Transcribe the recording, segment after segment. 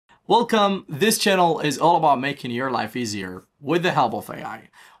Welcome! This channel is all about making your life easier with the help of AI.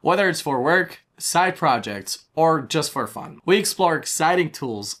 Whether it's for work, side projects, or just for fun. We explore exciting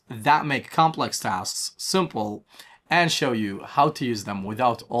tools that make complex tasks simple and show you how to use them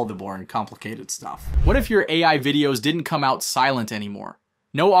without all the boring complicated stuff. What if your AI videos didn't come out silent anymore?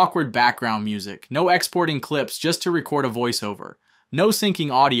 No awkward background music, no exporting clips just to record a voiceover, no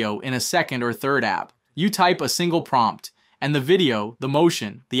syncing audio in a second or third app. You type a single prompt, and the video, the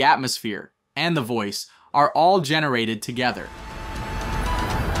motion, the atmosphere, and the voice are all generated together.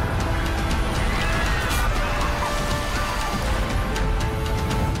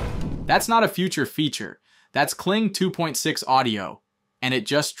 That's not a future feature. That's Kling 2.6 audio, and it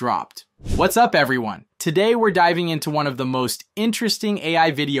just dropped. What's up, everyone? Today we're diving into one of the most interesting AI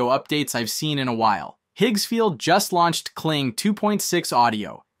video updates I've seen in a while. Higgsfield just launched Kling 2.6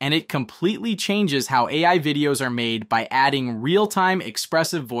 audio, and it completely changes how AI videos are made by adding real-time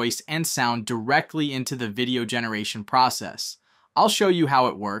expressive voice and sound directly into the video generation process. I'll show you how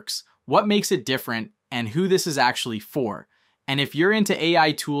it works, what makes it different, and who this is actually for. And if you're into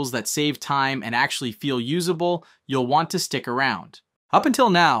AI tools that save time and actually feel usable, you'll want to stick around. Up until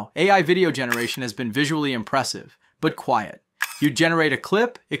now, AI video generation has been visually impressive, but quiet. You generate a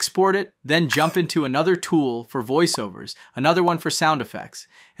clip, export it, then jump into another tool for voiceovers, another one for sound effects,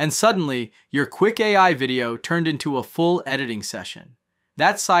 and suddenly your quick AI video turned into a full editing session.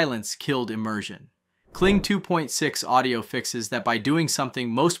 That silence killed immersion. Kling 2.6 audio fixes that by doing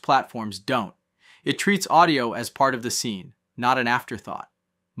something most platforms don't. It treats audio as part of the scene, not an afterthought.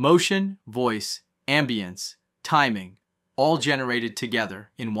 Motion, voice, ambience, timing, all generated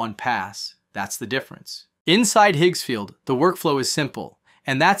together in one pass. That's the difference. Inside Higgsfield, the workflow is simple,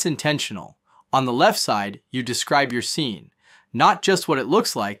 and that's intentional. On the left side, you describe your scene, not just what it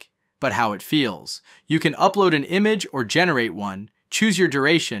looks like, but how it feels. You can upload an image or generate one, choose your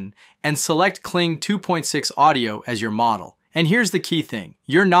duration, and select Kling 2.6 audio as your model. And here's the key thing,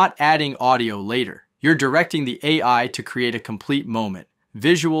 you're not adding audio later. You're directing the AI to create a complete moment.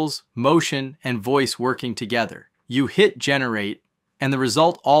 Visuals, motion, and voice working together. You hit generate, and the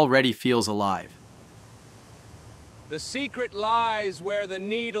result already feels alive. The secret lies where the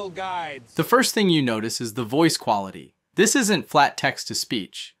needle guides. The first thing you notice is the voice quality. This isn't flat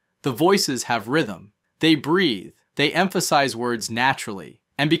text-to-speech. The voices have rhythm. They breathe. They emphasize words naturally.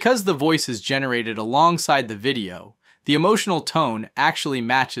 And because the voice is generated alongside the video, the emotional tone actually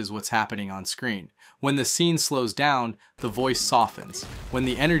matches what's happening on screen. When the scene slows down, the voice softens. When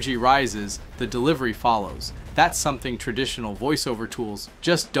the energy rises, the delivery follows. That's something traditional voiceover tools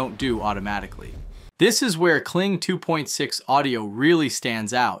just don't do automatically. This is where Kling 2.6 audio really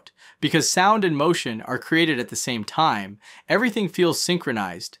stands out. Because sound and motion are created at the same time, everything feels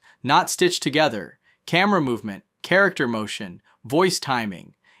synchronized, not stitched together. Camera movement, character motion, voice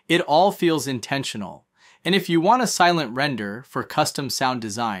timing, it all feels intentional. And if you want a silent render for custom sound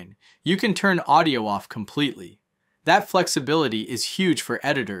design, you can turn audio off completely. That flexibility is huge for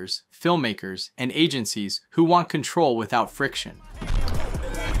editors, filmmakers, and agencies who want control without friction.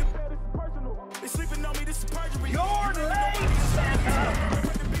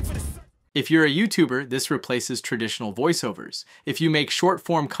 If you're a YouTuber, this replaces traditional voiceovers. If you make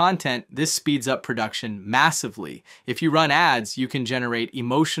short-form content, this speeds up production massively. If you run ads, you can generate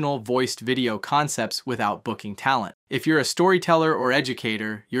emotional voiced video concepts without booking talent. If you're a storyteller or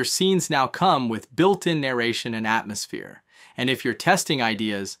educator, your scenes now come with built-in narration and atmosphere. And if you're testing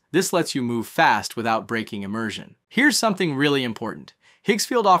ideas, this lets you move fast without breaking immersion. Here's something really important.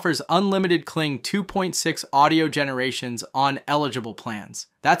 Higgsfield offers unlimited Kling 2.6 audio generations on eligible plans.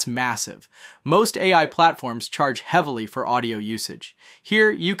 That's massive. Most AI platforms charge heavily for audio usage.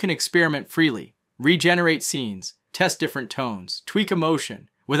 Here, you can experiment freely, regenerate scenes, test different tones, tweak emotion,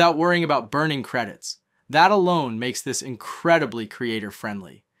 without worrying about burning credits. That alone makes this incredibly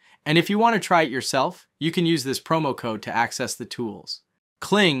creator-friendly. And if you want to try it yourself, you can use this promo code to access the tools.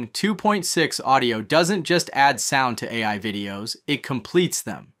 Kling 2.6 audio doesn't just add sound to AI videos, it completes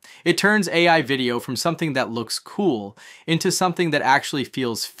them. It turns AI video from something that looks cool into something that actually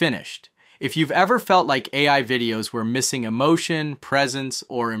feels finished. If you've ever felt like AI videos were missing emotion, presence,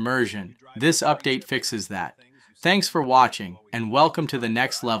 or immersion, this update fixes that. Thanks for watching, and welcome to the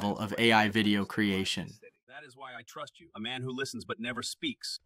next level of AI video creation. That is why I trust you, a man who listens but never speaks.